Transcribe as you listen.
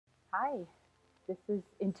Hi, this is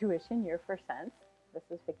Intuition, Your First Sense. This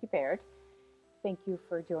is Vicki Baird. Thank you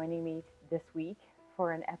for joining me this week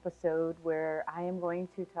for an episode where I am going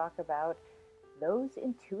to talk about those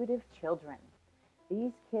intuitive children.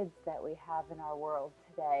 These kids that we have in our world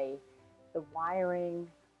today, the wiring,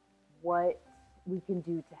 what we can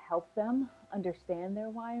do to help them understand their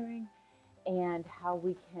wiring, and how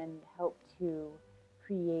we can help to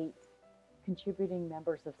create contributing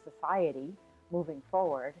members of society moving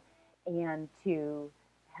forward and to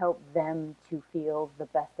help them to feel the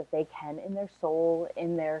best that they can in their soul,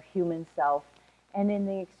 in their human self, and in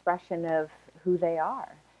the expression of who they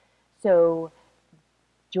are. So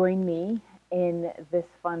join me in this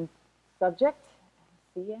fun subject.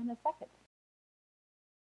 See you in a second.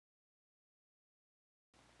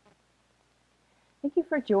 Thank you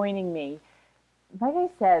for joining me. Like I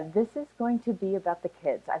said, this is going to be about the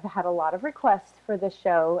kids. I've had a lot of requests for this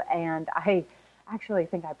show, and I actually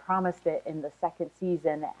think I promised it in the second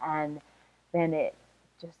season, and then it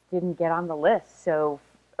just didn't get on the list. So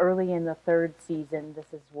early in the third season, this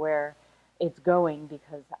is where it's going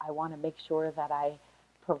because I want to make sure that I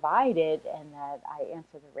provide it and that I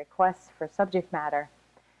answer the requests for subject matter.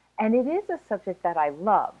 And it is a subject that I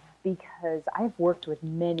love because I've worked with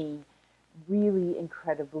many really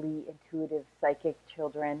incredibly intuitive psychic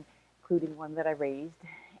children, including one that I raised.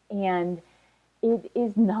 And it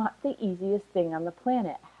is not the easiest thing on the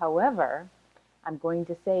planet. However, I'm going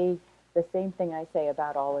to say the same thing I say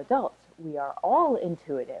about all adults. We are all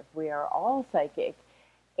intuitive, we are all psychic,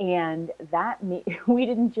 and we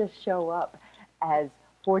didn't just show up as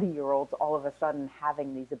 40-year-olds all of a sudden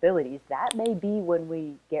having these abilities. That may be when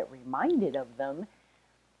we get reminded of them,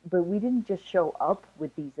 but we didn't just show up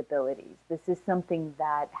with these abilities. This is something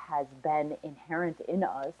that has been inherent in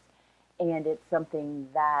us, and it's something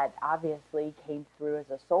that obviously came through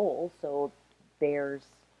as a soul. So there's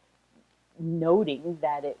noting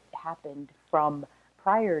that it happened from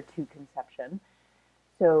prior to conception.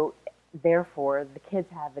 So therefore, the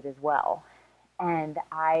kids have it as well. And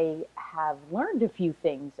I have learned a few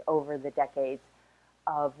things over the decades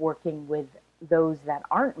of working with those that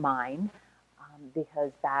aren't mine,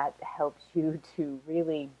 because that helps you to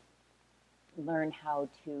really learn how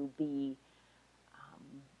to be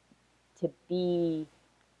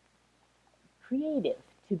creative,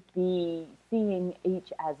 to be seeing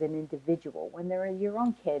each as an individual. When they're your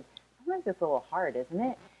own kid, sometimes it's a little hard, isn't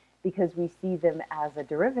it? Because we see them as a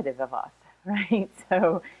derivative of us, right?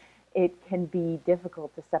 So it can be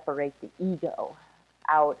difficult to separate the ego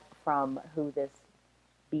out from who this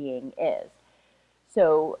being is.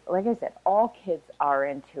 So, like I said, all kids are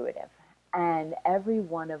intuitive, and every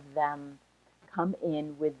one of them come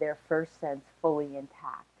in with their first sense fully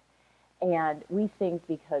intact. And we think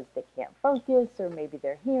because they can't focus or maybe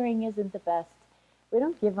their hearing isn't the best, we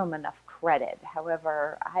don't give them enough credit.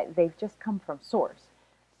 However, they've just come from source.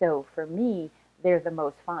 So for me, they're the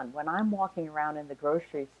most fun. When I'm walking around in the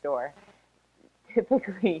grocery store,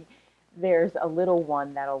 typically there's a little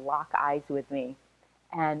one that'll lock eyes with me,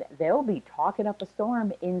 and they'll be talking up a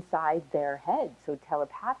storm inside their head, so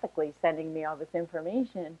telepathically sending me all this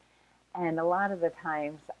information. And a lot of the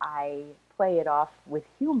times I play it off with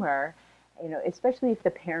humor, especially if the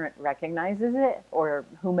parent recognizes it or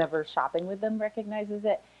whomever's shopping with them recognizes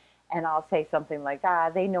it. And I'll say something like,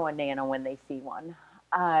 they know a nano when they see one.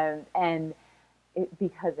 And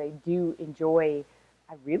because I do enjoy,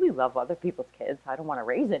 I really love other people's kids. I don't want to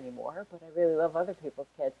raise anymore, but I really love other people's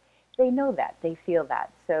kids. They know that, they feel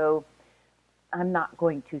that. So I'm not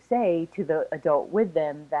going to say to the adult with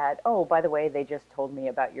them that, oh, by the way, they just told me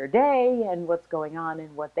about your day and what's going on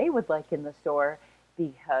and what they would like in the store,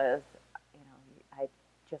 because I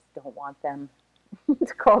just don't want them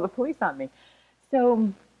to call the police on me.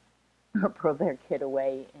 So, or pull their kid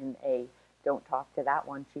away in a don't talk to that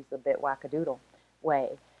one, she's a bit wackadoodle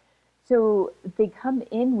way. So they come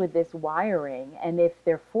in with this wiring, and if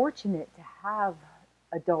they're fortunate to have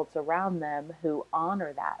adults around them who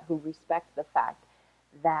honor that, who respect the fact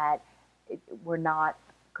that we're not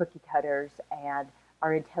cookie cutters and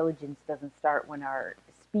our intelligence doesn't start when our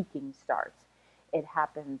speaking starts. It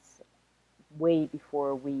happens way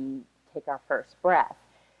before we take our first breath.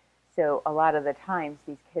 So a lot of the times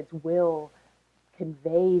these kids will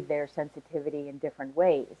convey their sensitivity in different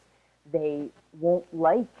ways. They won't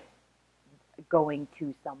like going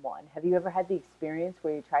to someone. Have you ever had the experience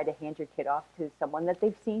where you try to hand your kid off to someone that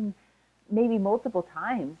they've seen maybe multiple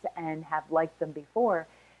times and have liked them before,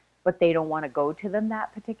 but they don't want to go to them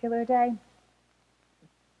that particular day?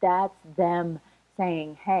 That's them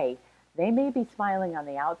saying, hey, they may be smiling on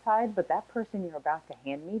the outside, but that person you're about to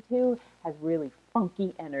hand me to has really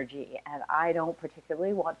funky energy, and I don't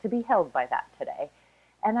particularly want to be held by that today.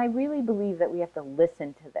 And I really believe that we have to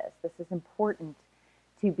listen to this. This is important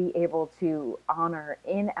to be able to honor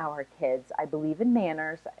in our kids. I believe in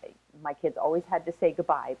manners. My kids always had to say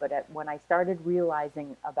goodbye, but when I started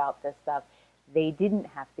realizing about this stuff, they didn't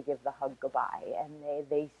have to give the hug goodbye, and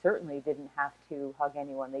they certainly didn't have to hug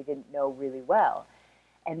anyone they didn't know really well.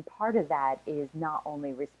 And part of that is not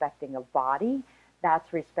only respecting a body,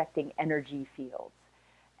 that's respecting energy fields.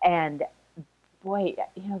 And boy,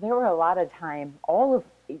 there were a lot of time,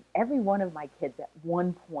 every one of my kids at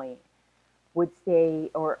one point would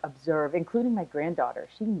say or observe, including my granddaughter.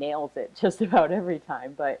 She nails it just about every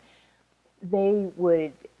time, but they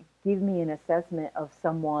would give me an assessment of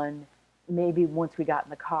someone. Maybe once we got in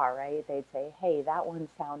the car, right? They'd say, hey, that one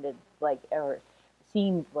sounded like, or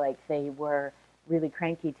seemed like they were really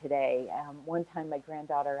cranky today. One time, my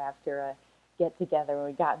granddaughter, after a get together, when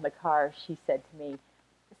we got in the car, she said to me,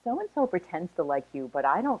 so and so pretends to like you, but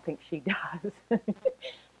I don't think she does.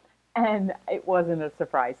 And it wasn't a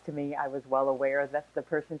surprise to me. I was well aware that the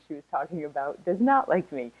person she was talking about does not like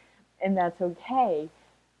me, and that's okay.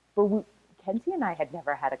 But Kenzie and I had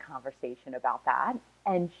never had a conversation about that,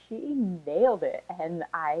 and she nailed it. And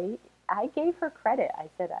I gave her credit. I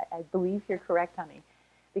said, I believe you're correct, honey,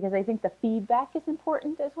 because I think the feedback is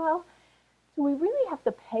important as well. So we really have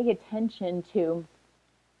to pay attention to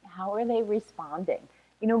how are they responding.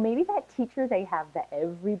 Maybe that teacher they have that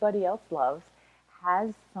everybody else loves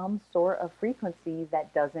has some sort of frequency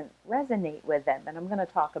that doesn't resonate with them. And I'm going to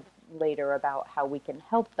talk later about how we can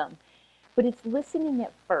help them. But it's listening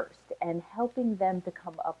at first and helping them to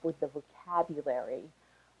come up with the vocabulary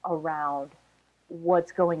around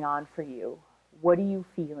what's going on for you. What are you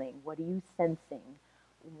feeling? What are you sensing?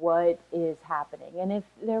 What is happening? And if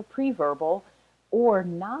they're pre-verbal or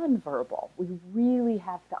nonverbal, we really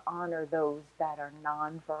have to honor those that are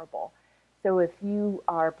nonverbal. So if you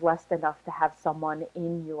are blessed enough to have someone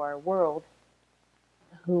in your world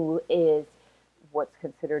who is what's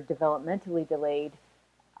considered developmentally delayed,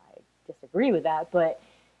 I disagree with that, but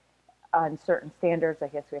on certain standards, I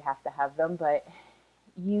guess we have to have them, but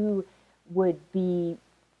you would be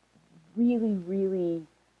really, really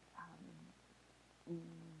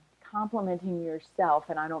complimenting yourself,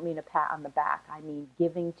 and I don't mean a pat on the back, I mean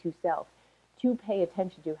giving to self, to pay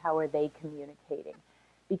attention to how are they communicating.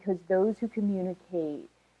 Because those who communicate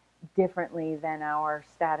differently than our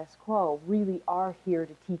status quo really are here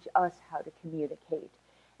to teach us how to communicate.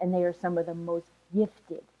 And they are some of the most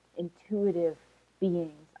gifted, intuitive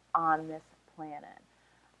beings on this planet.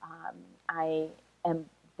 I am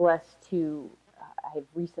blessed to, I've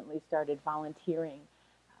recently started volunteering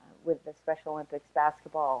with the Special Olympics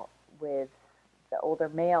basketball with the older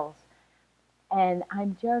males. And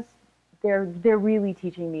they're really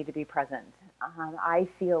teaching me to be present. I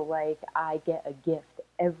feel like I get a gift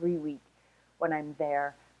every week when I'm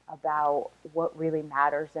there about what really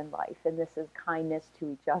matters in life. And this is kindness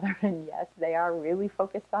to each other. And yes, they are really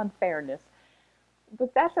focused on fairness,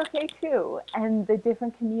 but that's okay too. And the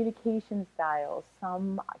different communication styles,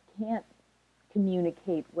 some can't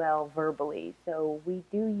communicate well verbally, so we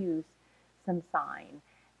do use some sign.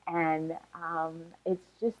 And it's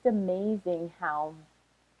just amazing how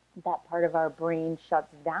that part of our brain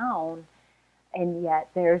shuts down, and yet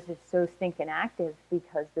theirs is so stinking active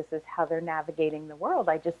because this is how they're navigating the world.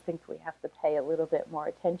 I just think we have to pay a little bit more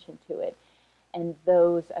attention to it. And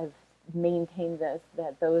those I've maintained this,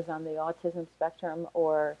 that those on the autism spectrum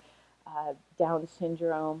or Down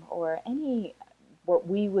syndrome or any what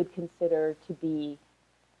we would consider to be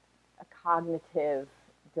a cognitive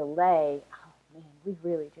delay, oh man, we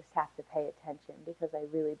really just have to pay attention, because I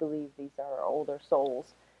really believe these are our older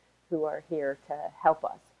souls who are here to help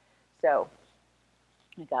us. So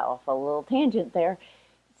I got off a little tangent there.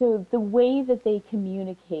 So the way that they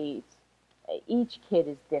communicate, each kid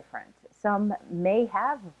is different. Some may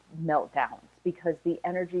have meltdowns because the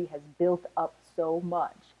energy has built up so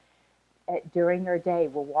much. During our day,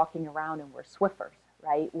 we're walking around and we're Swiffers,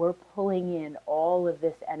 right? We're pulling in all of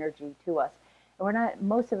this energy to us. And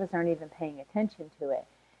most of us aren't even paying attention to it.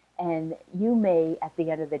 And you may, at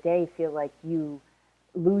the end of the day, feel like you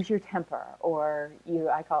lose your temper, or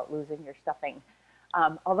I call it losing your stuffing.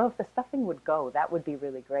 Although if the stuffing would go, that would be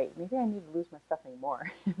really great. Maybe I need to lose my stuffing more.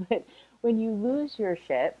 But when you lose your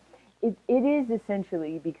shit, it is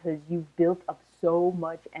essentially because you've built up so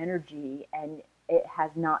much energy and it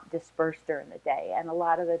has not dispersed during the day. And a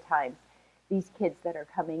lot of the times, these kids that are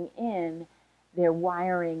coming in, their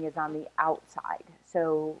wiring is on the outside.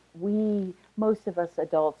 So most of us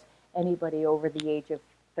adults, anybody over the age of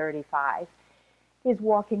 35, is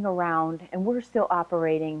walking around, and we're still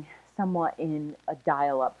operating somewhat in a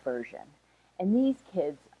dial-up version. And these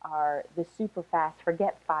kids are the super fast,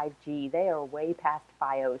 forget 5G, they are way past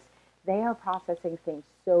FiOS. They are processing things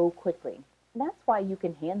so quickly. And that's why you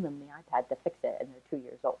can hand them the iPad to fix it, and they're 2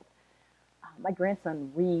 years old. My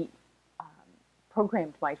grandson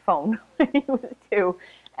programmed my phone when he was 2,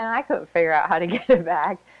 and I couldn't figure out how to get it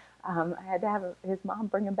back. I had to have his mom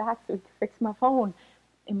bring him back so he could fix my phone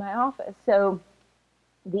in my office. So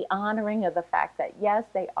the honoring of the fact that, yes,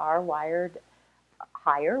 they are wired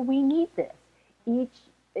higher. We need this.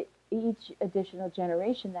 Each additional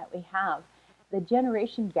generation that we have, the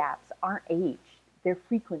generation gaps aren't age, they're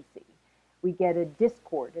frequency. We get a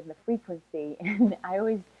discord in the frequency, and I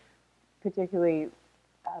always particularly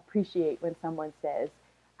appreciate when someone says,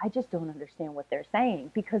 I just don't understand what they're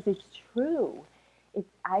saying, because it's true.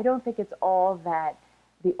 I don't think it's all that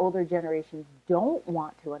the older generations don't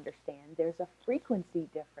want to understand. There's a frequency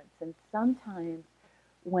difference, and sometimes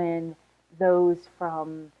when those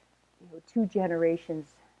from 2 generations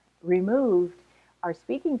removed are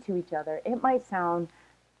speaking to each other, it might sound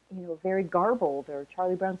very garbled, or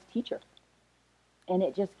Charlie Brown's teacher, and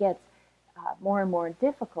it just gets more and more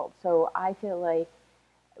difficult. So I feel like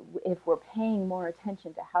if we're paying more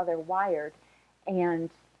attention to how they're wired, and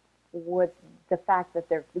what the fact that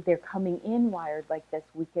they're coming in wired like this,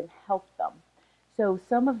 we can help them. So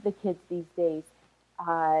some of the kids these days,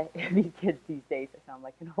 I sound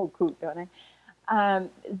like an old coot, don't I?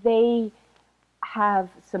 They have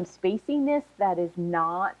some spaciness that is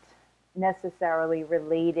not necessarily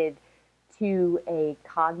related to a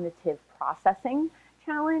cognitive processing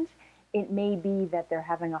challenge. It may be that they're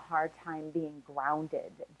having a hard time being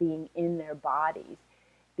grounded, being in their bodies,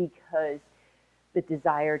 because the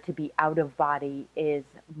desire to be out of body is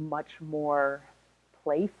much more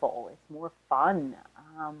playful. It's more fun.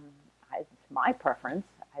 It's my preference.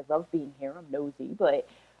 I love being here. I'm nosy, but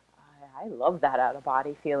I love that out of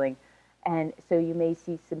body feeling. And so you may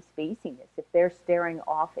see some spaciness. If they're staring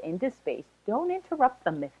off into space, don't interrupt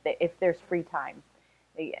them if there's free time.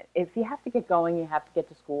 If you have to get going, you have to get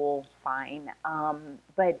to school, fine.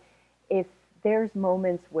 But if there's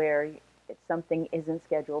moments where something isn't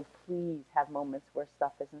scheduled, please have moments where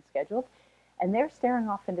stuff isn't scheduled. And they're staring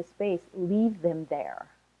off into space, leave them there.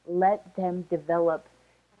 Let them develop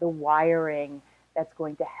the wiring that's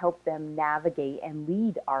going to help them navigate and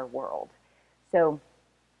lead our world. So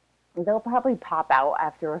they'll probably pop out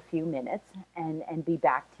after a few minutes and be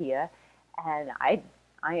back to you. And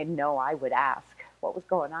I know I would ask, what was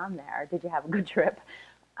going on there? Did you have a good trip?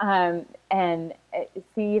 And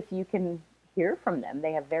see if you can hear from them.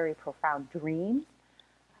 They have very profound dreams.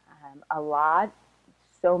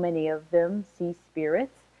 So many of them see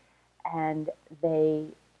spirits, and they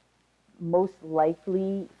most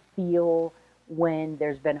likely feel when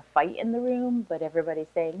there's been a fight in the room, but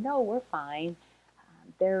everybody's saying, no, we're fine.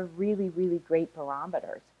 They're really, really great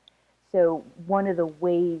barometers. So one of the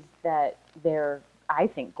ways that they're, I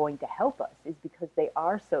think, going to help us is because they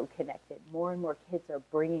are so connected. More and more kids are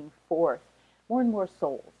bringing forth more and more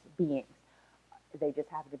souls, beings. They just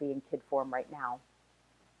happen to be in kid form right now,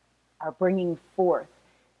 are bringing forth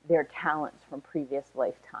their talents from previous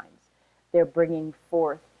lifetimes. They're bringing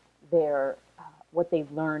forth their what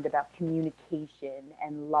they've learned about communication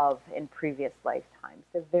and love in previous lifetimes.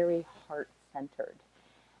 They're very heart-centered.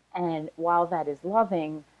 And while that is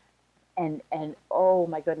loving, and oh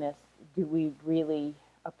my goodness, do we really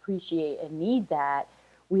appreciate and need that,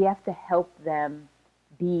 we have to help them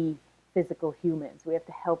be physical humans. We have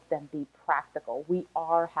to help them be practical. We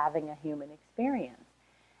are having a human experience.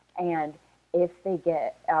 And if they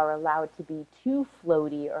are allowed to be too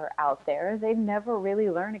floaty or out there, they never really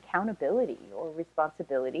learn accountability or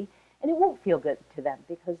responsibility, and it won't feel good to them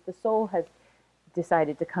because the soul has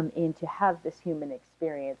decided to come in to have this human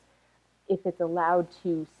experience. If it's allowed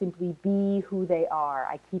to simply be who they are,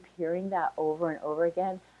 I keep hearing that over and over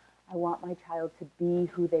again. I want my child to be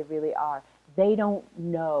who they really are. They don't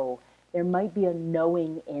know. There might be a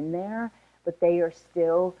knowing in there, but they are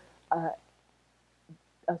still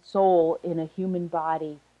a soul in a human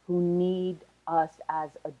body who need us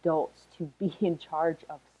as adults to be in charge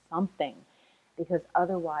of something, because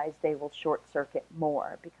otherwise they will short circuit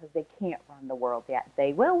more because they can't run the world yet.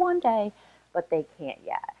 They will one day, but they can't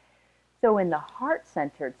yet. So in the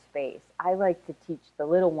heart-centered space, I like to teach the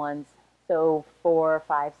little ones, so 4,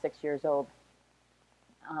 5, 6 years old.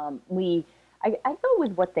 I go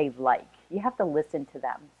with what they like. You have to listen to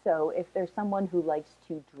them. So if there's someone who likes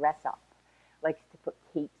to dress up, likes to put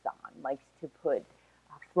capes on, likes to put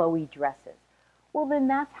flowy dresses, well, then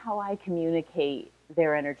that's how I communicate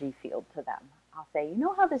their energy field to them. I'll say, you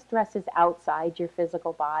know how this dress is outside your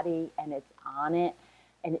physical body and it's on it?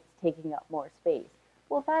 and it's taking up more space.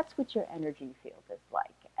 Well, that's what your energy field is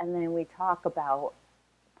like. And then we talk about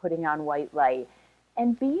putting on white light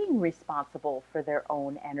and being responsible for their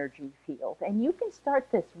own energy field. And you can start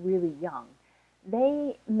this really young.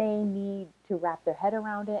 They may need to wrap their head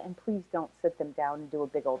around it, and please don't sit them down and do a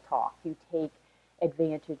big old talk. You take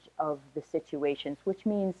advantage of the situations, which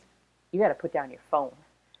means you got to put down your phone.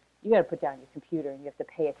 You got to put down your computer, and you have to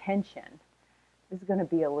pay attention. This is going to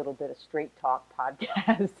be a little bit of straight talk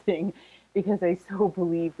podcasting because I so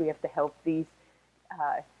believe we have to help these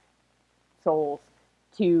souls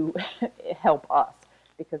to help us,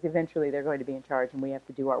 because eventually they're going to be in charge and we have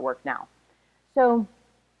to do our work now. So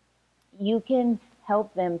you can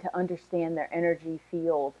help them to understand their energy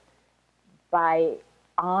field by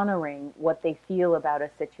honoring what they feel about a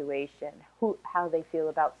situation, how they feel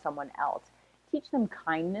about someone else. Teach them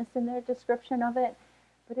kindness in their description of it,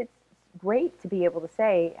 but it's great to be able to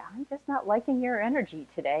say, I'm just not liking your energy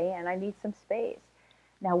today and I need some space.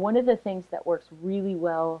 Now, one of the things that works really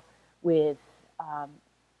well with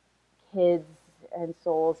kids and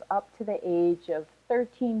souls up to the age of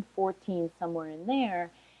 13, 14, somewhere in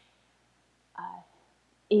there,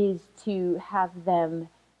 is to have them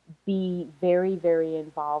be very, very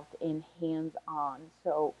involved in hands-on.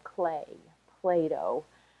 So clay, Play-Doh,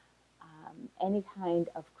 any kind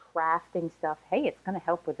of crafting stuff. Hey, it's going to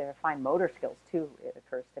help with their fine motor skills too, it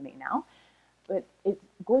occurs to me now. But it's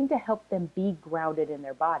going to help them be grounded in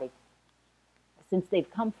their body. Since they've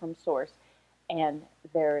come from source and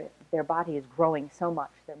their body is growing so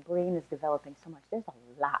much, their brain is developing so much, there's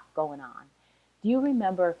a lot going on. Do you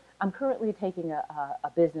remember, I'm currently taking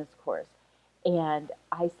a business course, and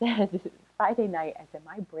I said Friday night, I said,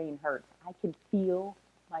 my brain hurts. I can feel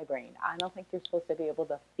my brain. I don't think you're supposed to be able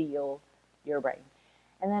to feel your brain.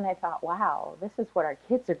 And then I thought, wow, this is what our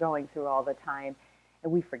kids are going through all the time,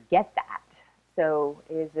 and we forget that. So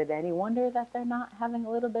is it any wonder that they're not having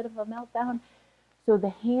a little bit of a meltdown? So the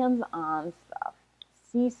hands-on stuff,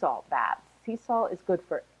 sea salt baths. Sea salt is good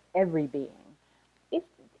for every being.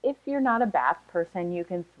 If you're not a bath person, you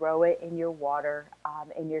can throw it in your water,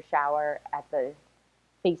 in your shower,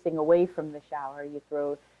 facing away from the shower. You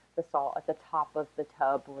throw the salt at the top of the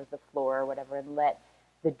tub or the floor or whatever, and let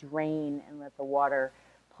the drain and let the water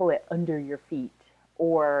pull it under your feet.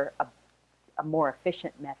 Or a more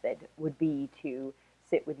efficient method would be to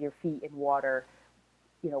sit with your feet in water,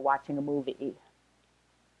 watching a movie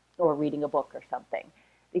or reading a book or something,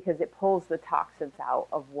 because it pulls the toxins out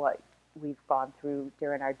of what we've gone through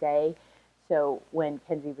during our day. So when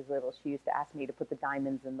Kenzie was little, she used to ask me to put the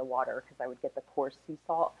diamonds in the water because I would get the coarse sea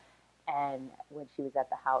salt. And when she was at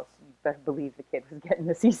the house, you better believe the kid was getting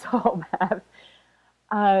the sea salt bath.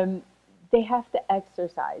 They have to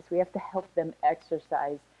exercise. We have to help them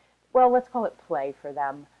exercise. Well, let's call it play for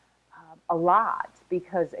them a lot,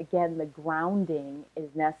 because again, the grounding is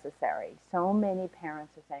necessary. So many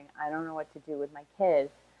parents are saying, I don't know what to do with my kids.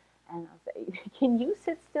 And I'll say, can you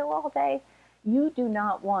sit still all day? You do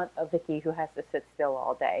not want a Vicky who has to sit still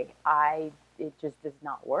all day. It just does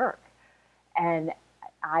not work. And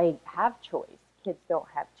I have choice. Kids don't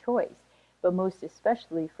have choice. But most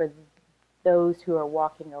especially for those who are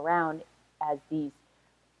walking around as these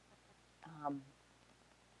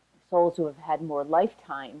souls who have had more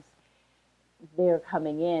lifetimes, they're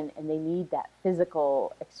coming in and they need that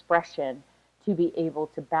physical expression to be able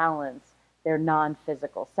to balance their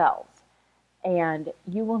non-physical selves. And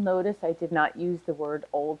you will notice I did not use the word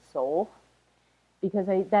old soul, because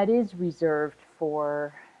that is reserved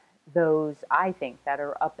for those, I think, that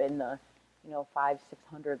are up in the 500,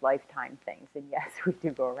 600 lifetime things. And yes, we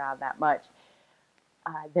do go around that much.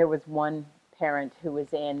 There was one parent who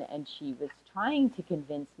was in, and she was trying to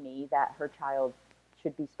convince me that her child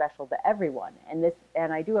should be special to everyone. And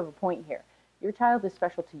I do have a point here. Your child is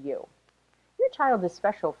special to you. Your child is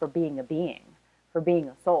special for being a being, for being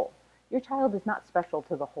a soul. Your child is not special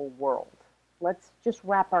to the whole world. Let's just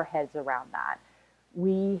wrap our heads around that.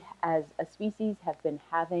 We, as a species, have been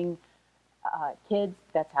having kids.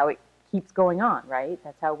 That's how it keeps going on, right?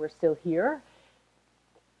 That's how we're still here.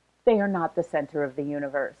 They are not the center of the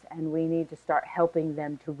universe, and we need to start helping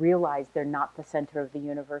them to realize they're not the center of the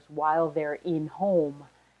universe while they're in home.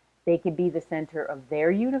 They could be the center of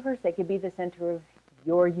their universe. They could be the center of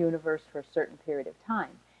your universe for a certain period of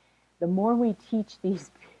time. The more we teach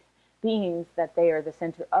these beings that they are the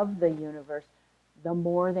center of the universe, the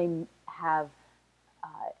more they have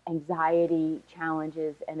anxiety,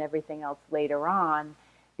 challenges, and everything else later on,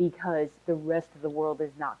 because the rest of the world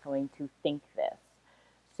is not going to think this.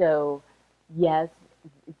 So yes,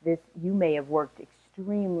 you may have worked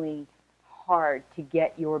extremely hard to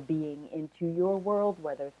get your being into your world,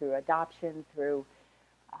 whether through adoption, through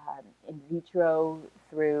in vitro,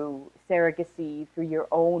 through surrogacy, through your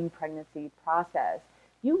own pregnancy process,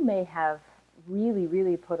 you may have really,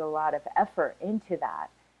 really put a lot of effort into that.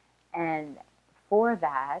 And for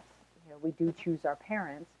that, we do choose our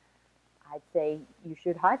parents. I'd say you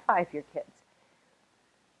should high five your kids.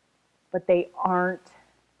 But they aren't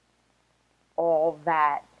all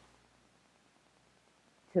that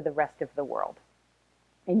to the rest of the world.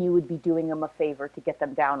 And you would be doing them a favor to get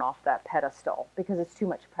them down off that pedestal because it's too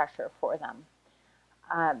much pressure for them.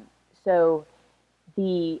 So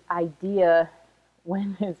the idea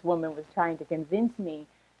when this woman was trying to convince me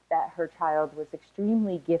that her child was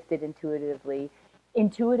extremely gifted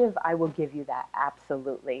intuitive, I will give you that,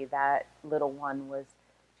 absolutely. That little one was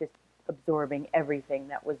just absorbing everything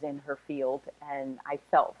that was in her field, and I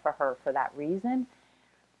felt for her for that reason.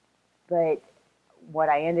 But what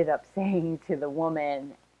I ended up saying to the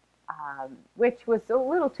woman, which was a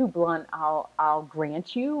little too blunt, I'll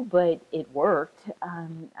grant you, but it worked.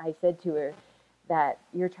 I said to her that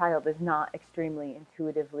your child is not extremely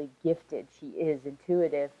intuitively gifted. She is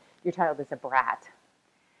intuitive. Your child is a brat.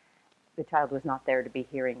 The child was not there to be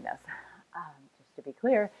hearing this, just to be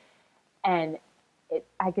clear. And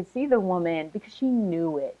I could see the woman, because she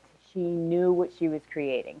knew it. She knew what she was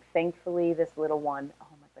creating. Thankfully, this little one, oh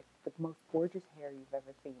my, like the most gorgeous hair you've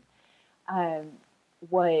ever seen,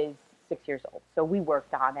 was 6 years old. So we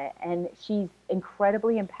worked on it. And she's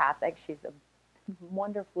incredibly empathic. She's a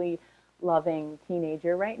wonderfully loving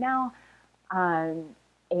teenager right now. And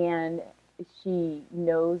she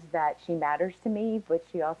knows that she matters to me, but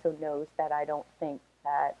she also knows that I don't think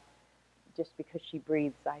that just because she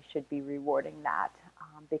breathes, I should be rewarding that,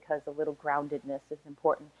 because a little groundedness is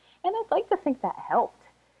important. And I'd like to think that helped,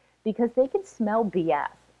 because they can smell BS.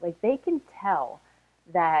 Like, they can tell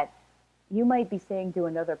that you might be saying to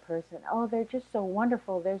another person, oh, they're just so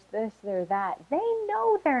wonderful, there's this, there's that. They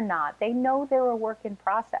know they're not. They know they're a work in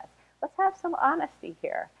process. Let's have some honesty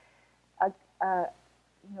here.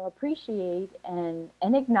 Appreciate and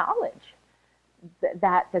acknowledge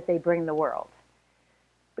that they bring the world.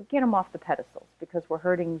 But get them off the pedestals, because we're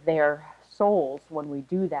hurting their souls when we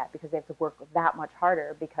do that, because they have to work that much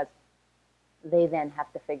harder, because they then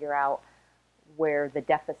have to figure out where the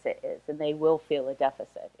deficit is, and they will feel a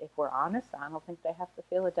deficit. If we're honest, I don't think they have to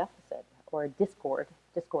feel a deficit, or a discord.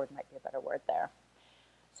 Discord might be a better word there.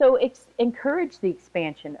 So encourage the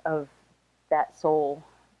expansion of that soul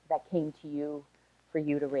that came to you for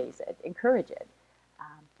you to raise it. Encourage it.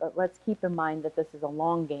 But let's keep in mind that this is a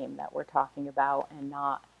long game that we're talking about, and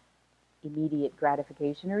not immediate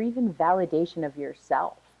gratification or even validation of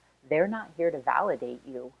yourself. They're not here to validate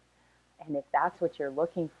you. And if that's what you're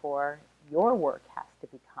looking for, your work has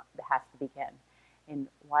to begin. And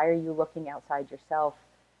why are you looking outside yourself,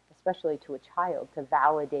 especially to a child, to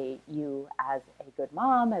validate you as a good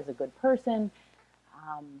mom, as a good person,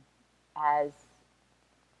 as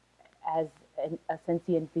a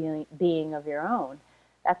sentient being of your own?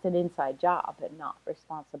 That's an inside job, and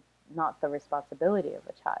not the responsibility of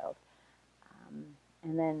a child.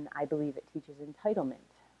 And then I believe it teaches entitlement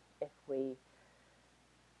if we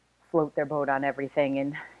float their boat on everything.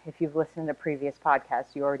 And if you've listened to previous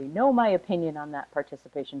podcasts, you already know my opinion on that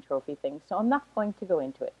participation trophy thing, so I'm not going to go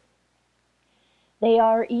into it. They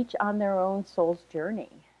are each on their own soul's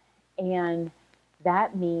journey. And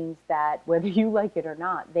that means that whether you like it or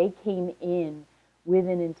not, they came in with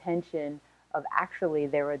an intention of actually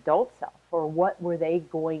their adult self, or what were they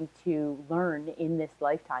going to learn in this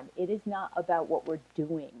lifetime. It is not about what we're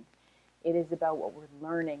doing. It is about what we're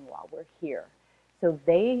learning while we're here. So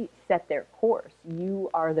they set their course. You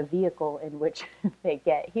are the vehicle in which they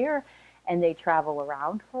get here, and they travel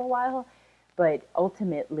around for a while. But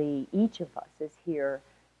ultimately, each of us is here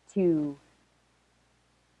to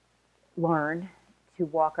learn, to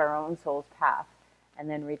walk our own soul's path, and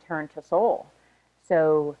then return to soul.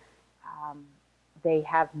 So they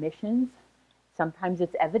have missions. Sometimes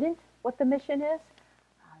it's evident what the mission is,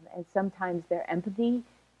 and sometimes their empathy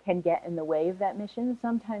can get in the way of that mission.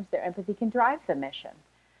 Sometimes their empathy can drive the mission.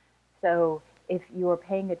 So if you're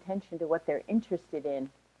paying attention to what they're interested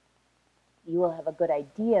in, you will have a good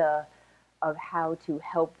idea of how to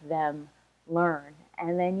help them learn.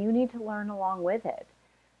 And then you need to learn along with it.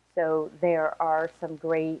 So there are some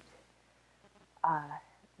great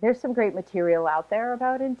there's some great material out there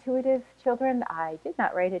about intuitive children. I did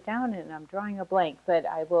not write it down, and I'm drawing a blank, but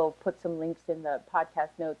I will put some links in the podcast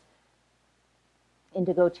notes.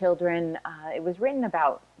 Indigo Children. It was written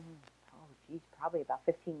about, probably about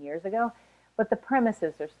 15 years ago, but the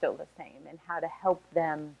premises are still the same, and how to help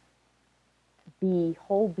them be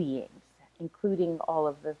whole beings, including all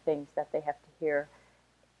of the things that they have to hear,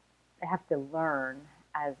 they have to learn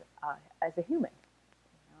as a human.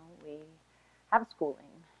 We have schooling,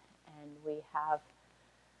 and we have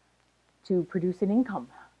to produce an income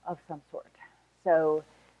of some sort. So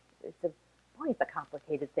it's always a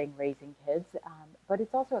complicated thing raising kids, but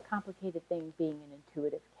it's also a complicated thing being an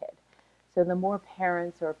intuitive kid. So the more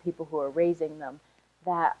parents or people who are raising them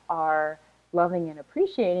that are loving and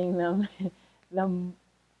appreciating them,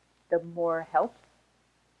 the more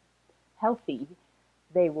healthy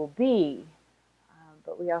they will be.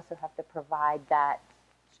 But we also have to provide that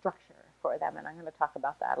structure for them. And I'm going to talk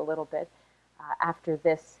about that a little bit after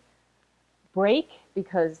this break,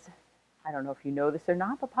 because I don't know if you know this or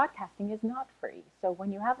not, but podcasting is not free. So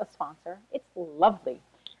when you have a sponsor, it's lovely.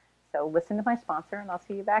 So listen to my sponsor, and I'll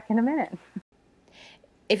see you back in a minute.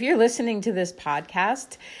 If you're listening to this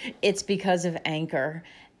podcast, it's because of Anchor.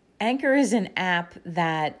 Anchor is an app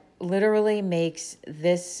that literally makes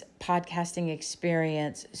this podcasting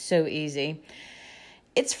experience so easy.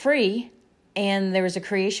 It's free, and there's a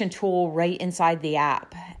creation tool right inside the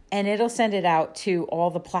app, and it'll send it out to all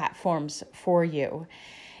the platforms for you.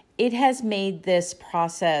 It has made this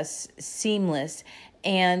process seamless,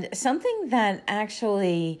 and something that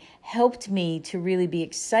actually helped me to really be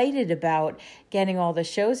excited about getting all the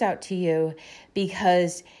shows out to you,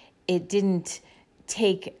 because it didn't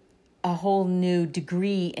take a whole new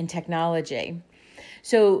degree in technology.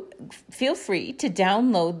 So feel free to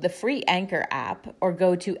download the free Anchor app or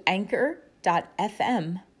go to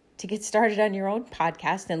anchor.fm to get started on your own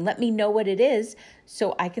podcast, and let me know what it is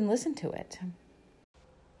so I can listen to it.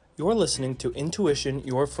 You're listening to Intuition,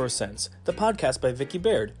 Your First Sense, the podcast by Vicki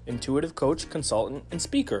Baird, intuitive coach, consultant, and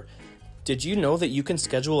speaker. Did you know that you can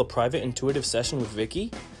schedule a private intuitive session with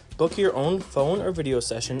Vicki? Book your own phone or video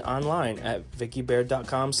session online at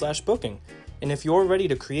vickibaird.com/booking. And if you're ready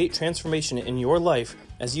to create transformation in your life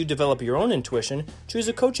as you develop your own intuition, choose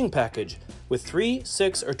a coaching package. With 3,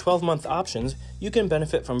 6, or 12-month options, you can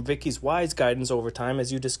benefit from Vicki's wise guidance over time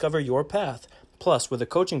as you discover your path. Plus, with a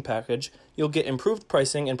coaching package, you'll get improved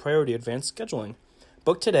pricing and priority advanced scheduling.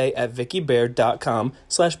 Book today at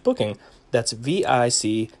vickibaird.com/booking. That's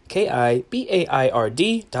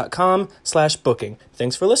VICKIBAIRD.com/booking.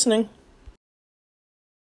 Thanks for listening.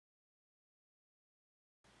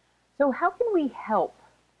 So how can we help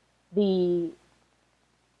the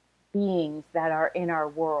beings that are in our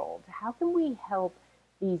world? How can we help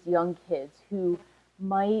these young kids who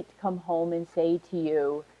might come home and say to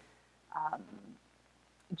you,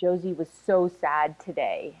 Josie was so sad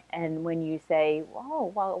today? And when you say,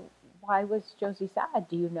 oh, well, why was Josie sad?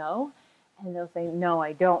 Do you know? And they'll say, no,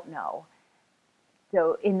 I don't know.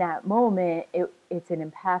 So in that moment, it's an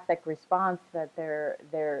empathic response that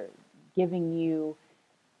they're giving you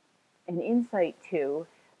an insight to.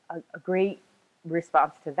 A great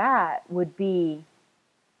response to that would be,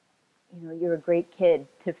 you're a great kid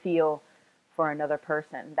to feel for another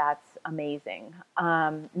person. That's amazing.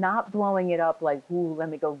 Not blowing it up like, ooh, let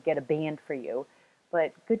me go get a band for you,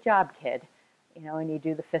 but good job, kid. And you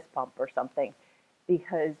do the fist bump or something,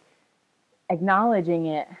 because acknowledging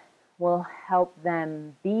it will help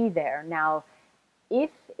them be there. Now,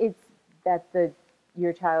 if it's that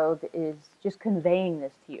your child is just conveying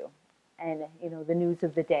this to you, and the news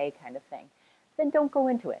of the day kind of thing, then don't go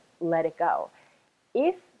into it. Let it go.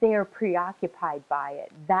 If they're preoccupied by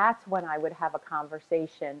it, that's when I would have a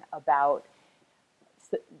conversation about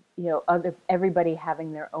everybody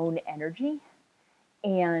having their own energy,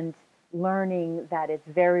 and learning that it's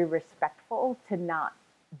very respectful to not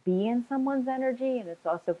be in someone's energy, and it's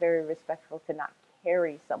also very respectful to not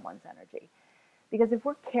carry someone's energy. Because if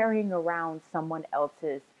we're carrying around someone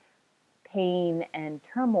else's pain and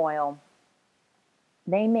turmoil,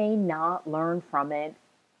 they may not learn from it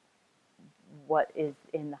what is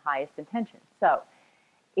in the highest intention. So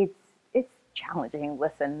it's challenging.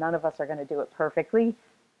 Listen, none of us are going to do it perfectly,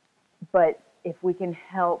 but if we can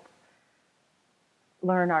help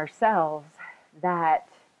learn ourselves that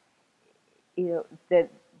the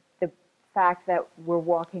fact that we're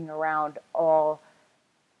walking around all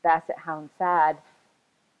basset hound sad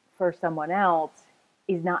for someone else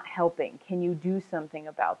is not helping. Can you do something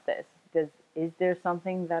about this? Is there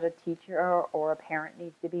something that a teacher or a parent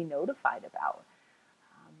needs to be notified about?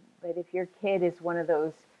 But if your kid is one of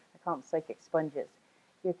those, I call them psychic sponges,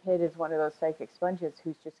 your kid is one of those psychic sponges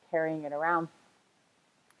who's just carrying it around,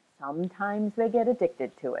 sometimes they get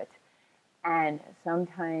addicted to it. And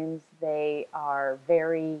sometimes they are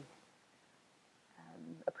very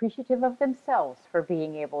appreciative of themselves for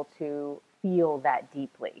being able to feel that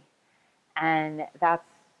deeply. And that's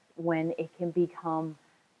when it can become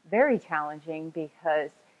very challenging, because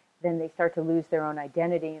then they start to lose their own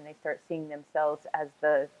identity, and they start seeing themselves as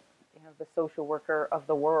the the social worker of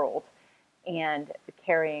the world and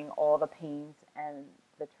carrying all the pains and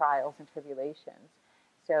the trials and tribulations.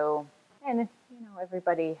 So, and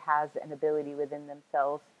everybody has an ability within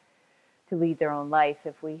themselves to lead their own life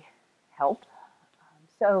if we help.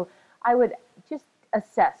 So I would just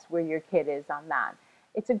assess where your kid is on that.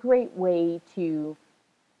 It's a great way to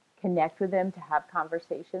connect with them, to have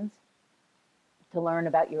conversations, to learn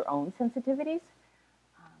about your own sensitivities.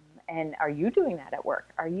 And are you doing that at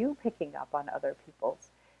work? Are you picking up on other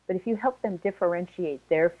people's? But if you help them differentiate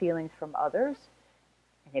their feelings from others,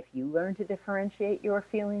 and if you learn to differentiate your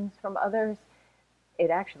feelings from others, it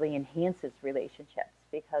actually enhances relationships,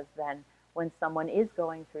 because then when someone is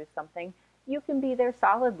going through something, you can be there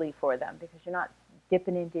solidly for them because you're not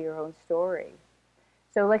dipping into your own story.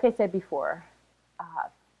 So like I said before,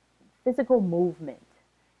 physical movement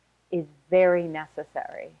is very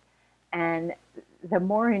necessary. And the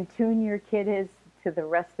more in tune your kid is to the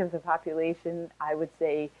rest of the population, I would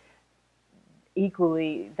say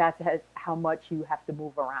equally that's how much you have to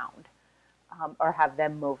move around, or have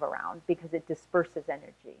them move around, because it disperses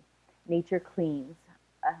energy. Nature cleans,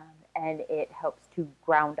 and it helps to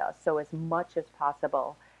ground us. So as much as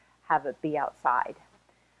possible, have it be outside.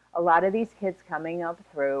 A lot of these kids coming up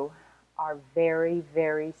through are very,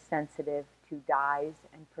 very sensitive to dyes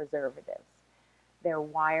and preservatives. Their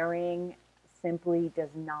wiring simply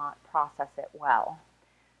does not process it well.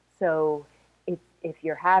 So if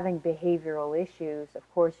you're having behavioral issues, of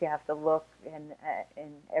course you have to look in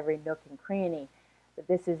every nook and cranny. But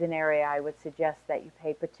this is an area I would suggest that you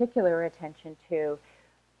pay particular attention to,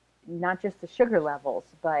 not just the sugar levels,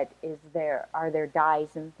 but are there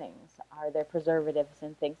dyes in things? Are there preservatives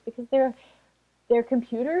in things? Because their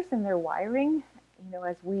computers and their wiring,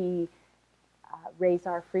 as we raise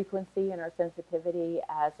our frequency and our sensitivity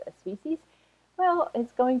as a species, well,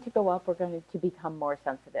 it's going to go up. We're going to become more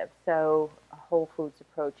sensitive. So a whole foods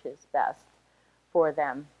approach is best for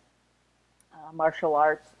them. Martial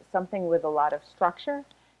arts, something with a lot of structure,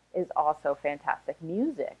 is also fantastic.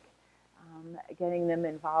 Music, getting them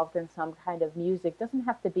involved in some kind of music, doesn't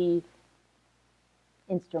have to be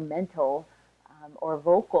instrumental or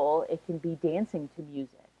vocal. It can be dancing to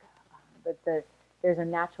music. But there's a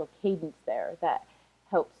natural cadence there that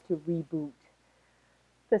helps to reboot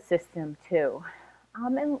the system too.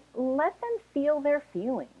 And let them feel their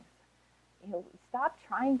feelings. Stop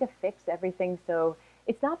trying to fix everything. So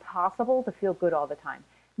it's not possible to feel good all the time,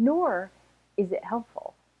 nor is it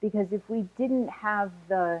helpful, because if we didn't have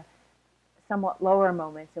the somewhat lower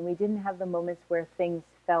moments and we didn't have the moments where things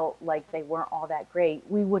felt like they weren't all that great,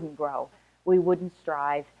 we wouldn't grow, we wouldn't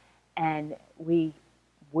strive, and we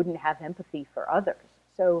wouldn't have empathy for others.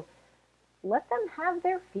 So let them have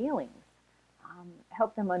their feelings.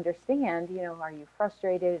 Help them understand, are you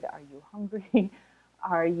frustrated? Are you hungry?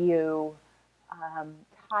 Are you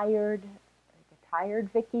tired? Tired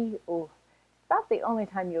Vicky? Oh, about the only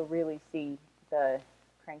time you'll really see the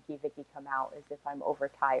cranky Vicky come out is if I'm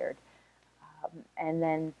overtired. And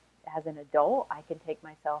then as an adult, I can take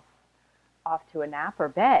myself off to a nap or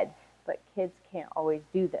bed, but kids can't always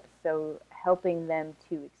do this. So helping them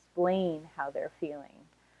to explain how they're feeling.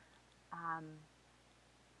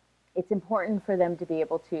 It's important for them to be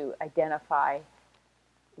able to identify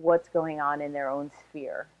what's going on in their own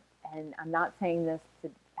sphere. And I'm not saying this to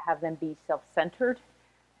have them be self-centered.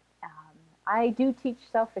 I do teach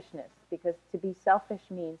selfishness, because to be selfish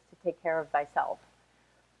means to take care of thyself.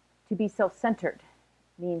 To be self-centered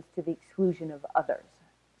means to the exclusion of others.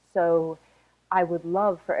 So I would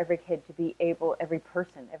love for every kid to be able, every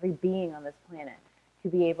person, every being on this planet, to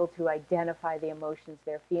be able to identify the emotions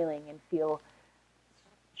they're feeling and feel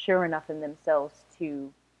sure enough in themselves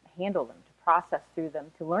to handle them, to process through them,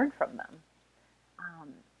 to learn from them.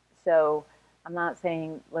 So I'm not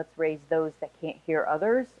saying let's raise those that can't hear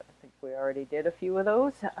others. I think we already did a few of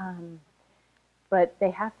those. But they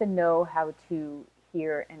have to know how to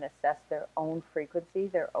hear and assess their own frequency,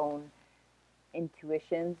 their own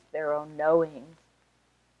intuitions, their own knowings,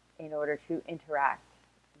 in order to interact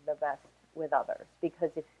the best with others.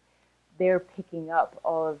 Because if they're picking up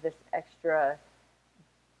all of this extra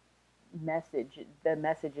the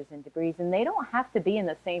messages and degrees, and they don't have to be in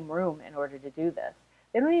the same room in order to do this.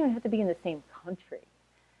 They don't even have to be in the same country.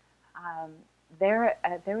 There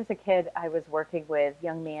was a kid I was working with,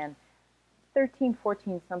 young man, 13,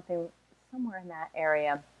 14, something, somewhere in that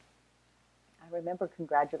area. I remember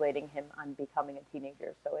congratulating him on becoming a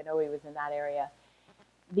teenager, so I know he was in that area.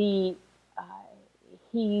 He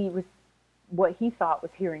was, what he thought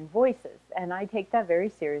was hearing voices, and I take that very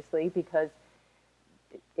seriously, because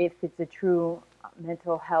if it's a true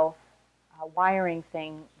mental health wiring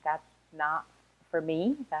thing, that's not for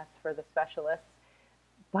me, that's for the specialists.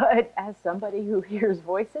 But as somebody who hears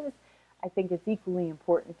voices, I think it's equally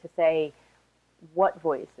important to say, what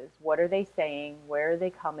voices? What are they saying? Where are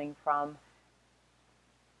they coming from?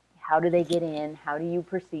 How do they get in? How do you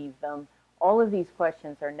perceive them? All of these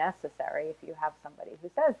questions are necessary if you have somebody who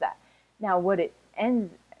says that. Now, what it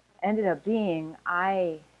ended up being,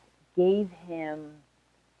 I gave him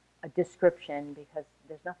a description, because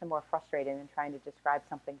there's nothing more frustrating than trying to describe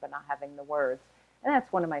something but not having the words. And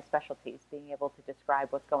that's one of my specialties, being able to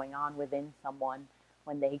describe what's going on within someone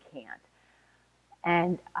when they can't.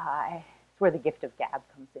 And it's where the gift of gab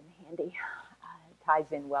comes in handy. It ties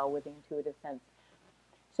in well with the intuitive sense.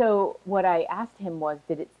 So what I asked him was,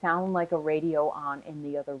 did it sound like a radio on in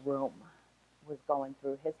the other room was going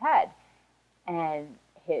through his head? And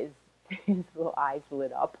his little eyes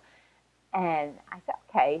lit up. And I said,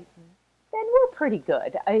 okay, then we're pretty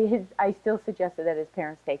good. I still suggested that his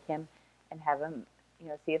parents take him and have him,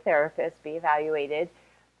 see a therapist, be evaluated.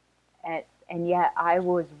 And yet I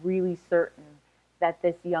was really certain that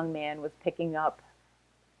this young man was picking up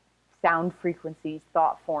sound frequencies,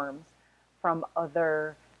 thought forms from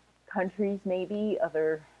other countries, maybe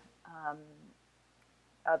other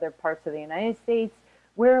parts of the United States,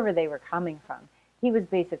 wherever they were coming from. He was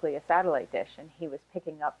basically a satellite dish, and he was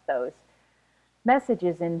picking up those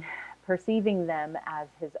messages and perceiving them as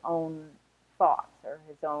his own thoughts or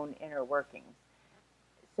his own inner workings.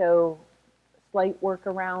 So, slight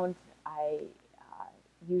workaround, I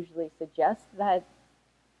usually suggest that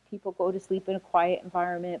people go to sleep in a quiet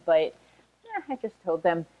environment, but I just told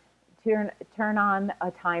them, turn on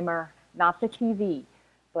a timer, not the TV,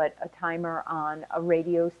 but a timer on a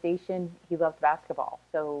radio station. He loved basketball,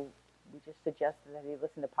 so we just suggested that he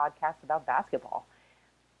listen to podcasts about basketball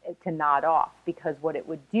to nod off, because what it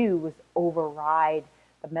would do was override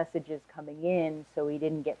the messages coming in, so he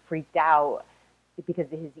didn't get freaked out because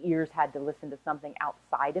his ears had to listen to something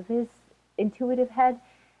outside of his intuitive head.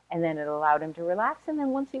 And then it allowed him to relax, and then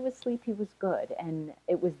once he was asleep, he was good. And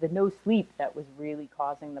it was the no sleep that was really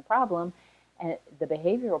causing the problem, and the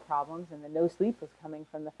behavioral problems, and the no sleep was coming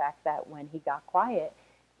from the fact that when he got quiet,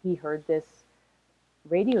 he heard this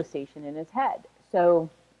radio station in his head. So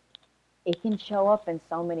it can show up in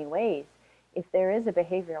so many ways. If there is a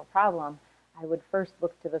behavioral problem, I would first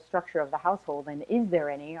look to the structure of the household, and is there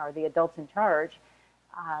any? Are the adults in charge?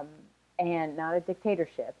 And not a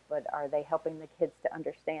dictatorship, but are they helping the kids to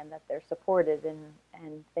understand that they're supported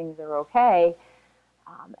and things are okay?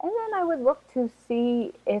 And then I would look to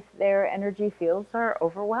see if their energy fields are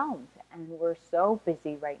overwhelmed. And we're so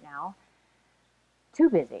busy right now, too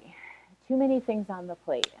busy, too many things on the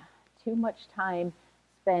plate, too much time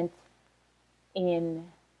spent in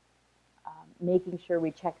making sure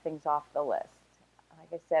we check things off the list.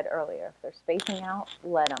 Like I said earlier, if they're spacing out,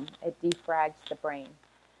 let them. It defrags the brain.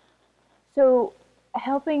 So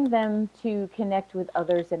helping them to connect with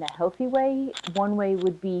others in a healthy way, one way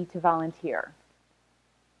would be to volunteer.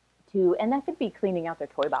 And that could be cleaning out their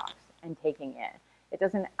toy box and taking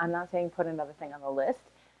it. I'm not saying put another thing on the list,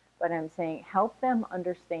 but I'm saying help them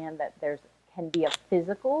understand that can be a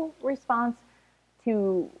physical response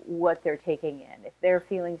to what they're taking in. If they're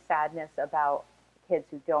feeling sadness about kids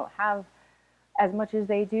who don't have as much as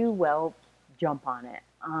they do, well, jump on it.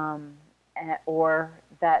 Or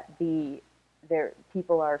that their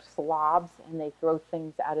people are slobs and they throw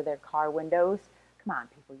things out of their car windows. Come on,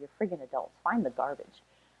 people, you're friggin' adults. Find the garbage.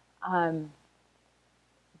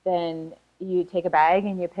 Then you take a bag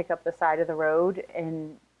and you pick up the side of the road,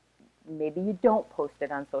 and maybe you don't post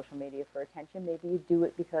it on social media for attention. Maybe you do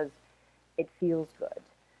it because it feels good.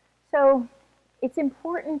 So it's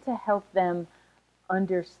important to help them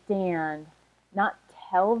understand, not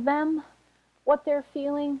tell them what they're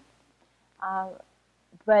feeling.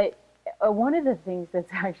 But one of the things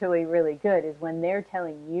that's actually really good is when they're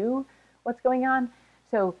telling you what's going on.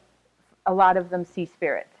 So a lot of them see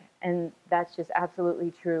spirit, and that's just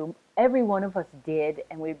absolutely true. Every one of us did,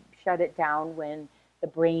 and we shut it down when the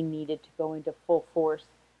brain needed to go into full force,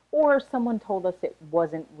 or someone told us it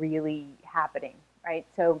wasn't really happening, right?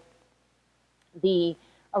 So a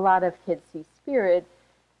lot of kids see spirit,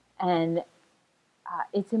 and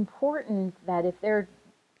it's important that if they're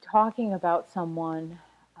talking about someone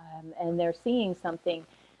and they're seeing something,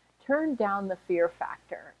 turn down the fear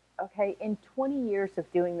factor. Okay, in 20 years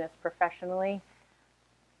of doing this professionally,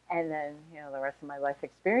 and then the rest of my life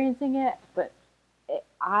experiencing it, but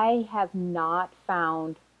I have not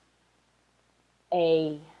found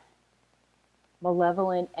a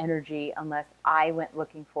malevolent energy unless I went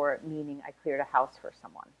looking for it, meaning I cleared a house for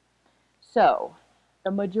someone. So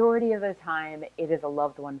the majority of the time, it is a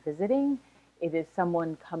loved one visiting. It is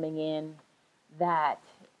someone coming in that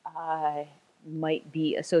might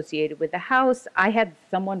be associated with the house. I had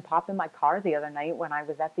someone pop in my car the other night when I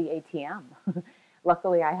was at the ATM.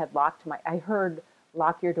 Luckily, I had I heard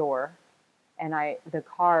lock your door, and the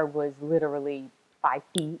car was literally 5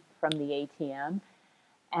 feet from the ATM.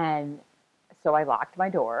 And so I locked my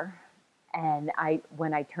door, and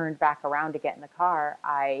when I turned back around to get in the car,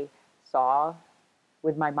 I saw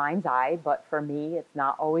with my mind's eye, but for me, it's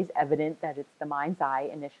not always evident that it's the mind's eye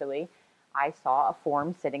initially. I saw a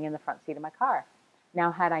form sitting in the front seat of my car.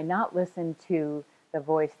 Now, had I not listened to the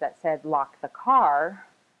voice that said, lock the car,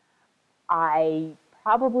 I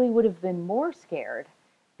probably would have been more scared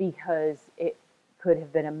because it could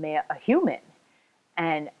have been a human.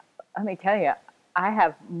 And let me tell you, I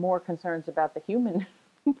have more concerns about the human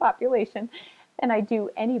population than I do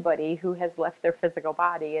anybody who has left their physical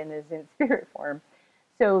body and is in spirit form.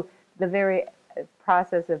 So the very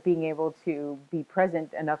process of being able to be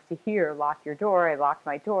present enough to hear, lock your door, I locked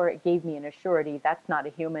my door, it gave me an assurity, that's not a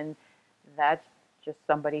human, that's just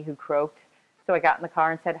somebody who croaked. So I got in the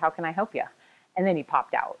car and said, how can I help you? And then he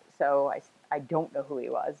popped out. So I don't know who he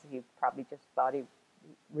was. He probably just thought he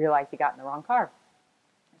realized he got in the wrong car.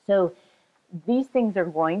 So these things are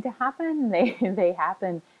going to happen. They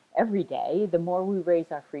happen every day. The more we raise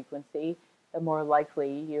our frequency, the more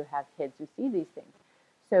likely you have kids who see these things.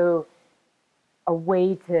 So a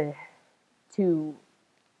way to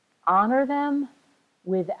honor them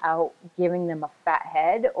without giving them a fat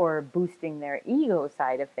head or boosting their ego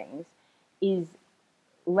side of things is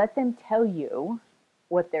let them tell you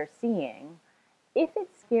what they're seeing. If it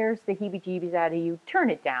scares the heebie-jeebies out of you, turn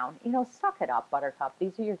it down. Suck it up, Buttercup.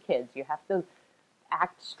 These are your kids. You have to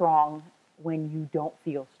act strong when you don't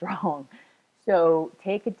feel strong. So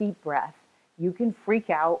take a deep breath. You can freak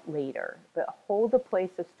out later, but hold a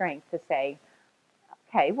place of strength to say,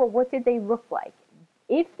 okay, well, what did they look like?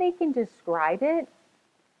 If they can describe it,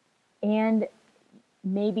 and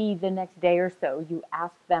maybe the next day or so you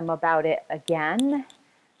ask them about it again,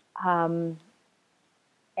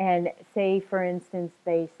 and say, for instance,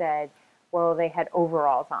 they said, well, they had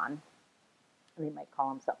overalls on. They might call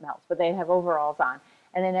them something else, but they have overalls on.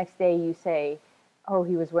 And the next day you say, oh,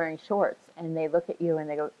 he was wearing shorts. And they look at you and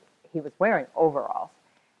they go, he was wearing overalls.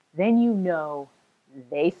 Then you know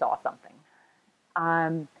they saw something.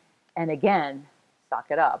 And again, suck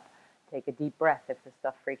it up. Take a deep breath if this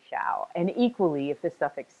stuff freaks you out. And equally, if this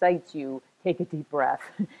stuff excites you, take a deep breath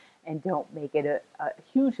and don't make it a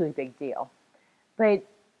hugely big deal. But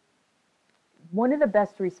one of the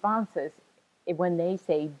best responses when they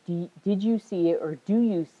say, did you see it or do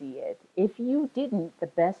you see it? If you didn't, the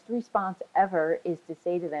best response ever is to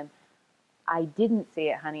say to them, I didn't see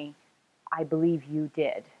it, honey. I believe you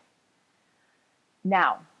did.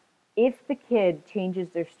 Now, if the kid changes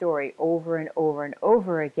their story over and over and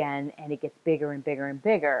over again and it gets bigger and bigger and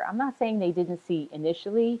bigger, I'm not saying they didn't see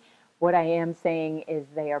initially. What I am saying is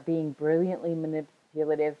they are being brilliantly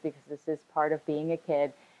manipulative because this is part of being a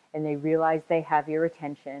kid, and they realize they have your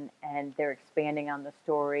attention and they're expanding on the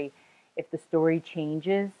story. If the story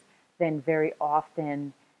changes, then very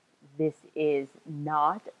often this is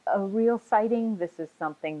not a real sighting. This is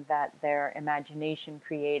something that their imagination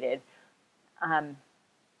created.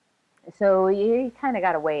 So you kind of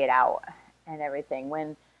got to weigh it out and everything.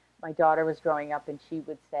 When my daughter was growing up and she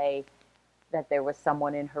would say that there was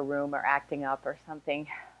someone in her room or acting up or something,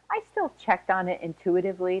 I still checked on it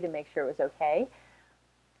intuitively to make sure it was okay.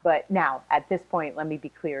 But now, at this point, let me be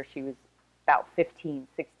clear, she was about 15,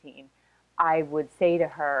 16. I would say to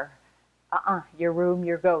her, your room,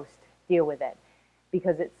 your ghost, deal with it.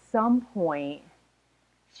 Because at some point,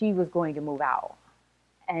 she was going to move out.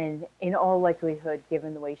 And in all likelihood,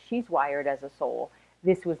 given the way she's wired as a soul,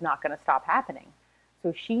 this was not going to stop happening.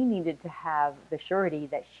 So she needed to have the surety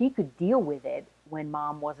that she could deal with it when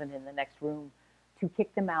mom wasn't in the next room, to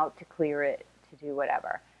kick them out, to clear it, to do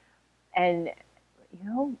whatever. And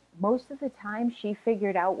most of the time she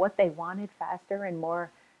figured out what they wanted faster and more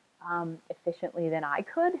efficiently than I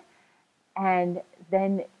could. And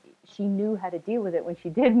then she knew how to deal with it when she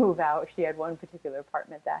did move out. She had one particular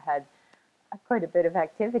apartment that had quite a bit of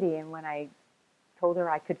activity. And when I told her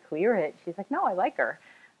I could clear it, she's like, no, I like her.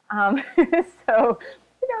 So,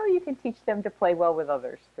 you can teach them to play well with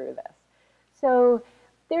others through this. So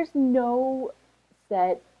there's no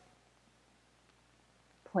set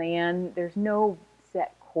plan. There's no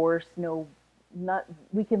set course.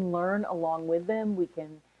 We can learn along with them. We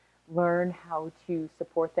can learn how to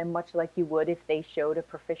support them, much like you would if they showed a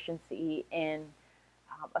proficiency in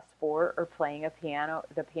a sport or playing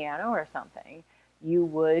the piano or something. You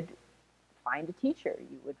would find a teacher.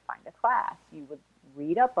 You would find a class. You would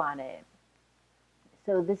read up on it.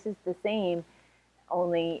 So this is the same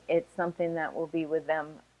only it's something that will be with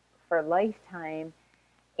them for a lifetime,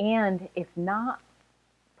 and if not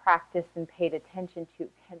practiced and paid attention to,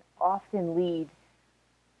 can often lead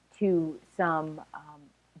to some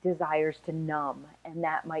desires to numb, and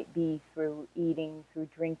that might be through eating, through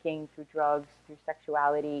drinking, through drugs, through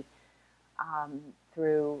sexuality,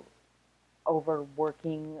 through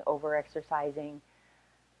overworking, over-exercising.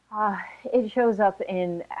 It shows up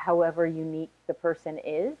in however unique the person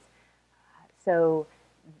is. So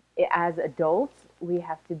as adults, we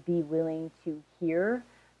have to be willing to hear,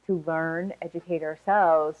 to learn, educate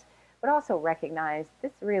ourselves, but also recognize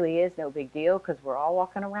this really is no big deal, because we're all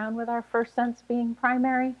walking around with our first sense being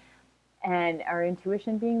primary and our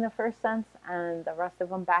intuition being the first sense and the rest of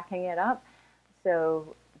them backing it up.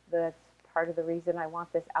 So that's part of the reason I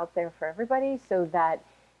want this out there for everybody, so that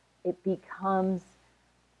it becomes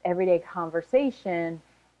everyday conversation.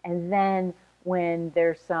 And then when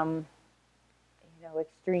there's some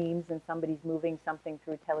extremes and somebody's moving something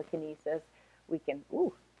through telekinesis, we can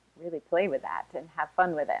really play with that and have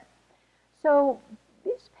fun with it. So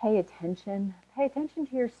just pay attention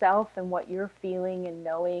to yourself and what you're feeling and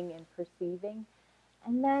knowing and perceiving,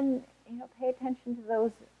 and then pay attention to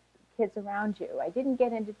those kids around you. I didn't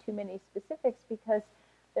get into too many specifics because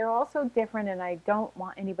they're all so different, and I don't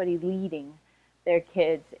want anybody leading their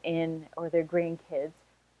kids in, or their grandkids,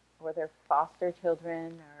 or their foster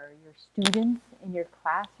children, or your students in your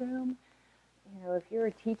classroom. If you're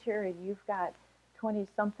a teacher and you've got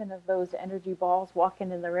 20-something of those energy balls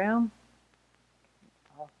walking in the room,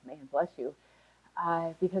 oh man, bless you,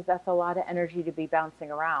 because that's a lot of energy to be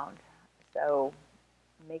bouncing around. So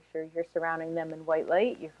make sure you're surrounding them in white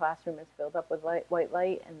light. Your classroom is filled up with white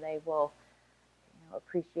light, and they will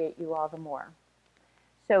appreciate you all the more.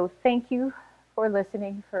 So thank you for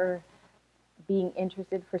listening, for being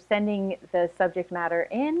interested, for sending the subject matter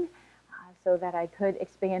in so that I could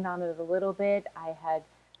expand on it a little bit. I had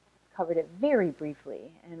covered it very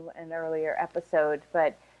briefly in an earlier episode,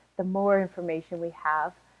 but the more information we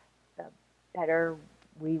have, the better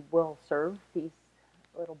we will serve these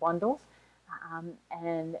little bundles,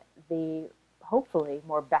 and the hopefully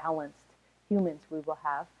more balanced humans we will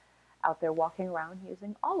have out there walking around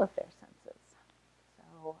using all of their senses.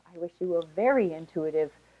 So I wish you a very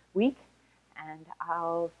intuitive week, and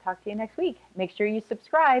I'll talk to you next week. Make sure you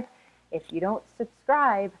subscribe. If you don't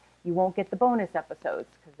subscribe, you won't get the bonus episodes,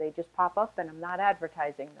 because they just pop up and I'm not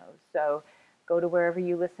advertising those. So go to wherever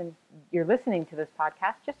you're listening to this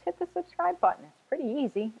podcast, just hit the subscribe button. It's pretty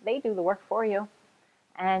easy. They do the work for you.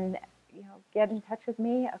 And get in touch with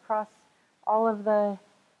me across all of the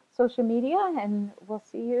social media, and we'll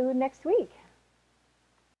see you next week.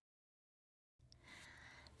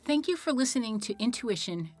 Thank you for listening to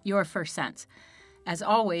Intuition, Your First Sense. As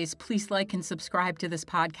always, please like and subscribe to this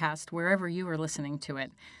podcast wherever you are listening to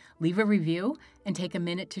it. Leave a review and take a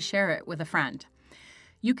minute to share it with a friend.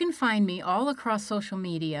 You can find me all across social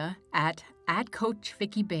media at Coach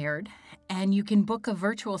Vicki Baird, and you can book a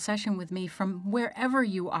virtual session with me from wherever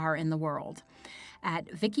you are in the world at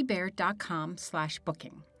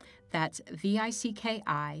vickibaird.com/booking. That's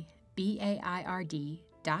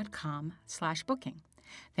VICKIBAIRD.com/booking.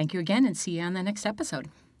 Thank you again, and see you on the next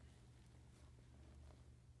episode.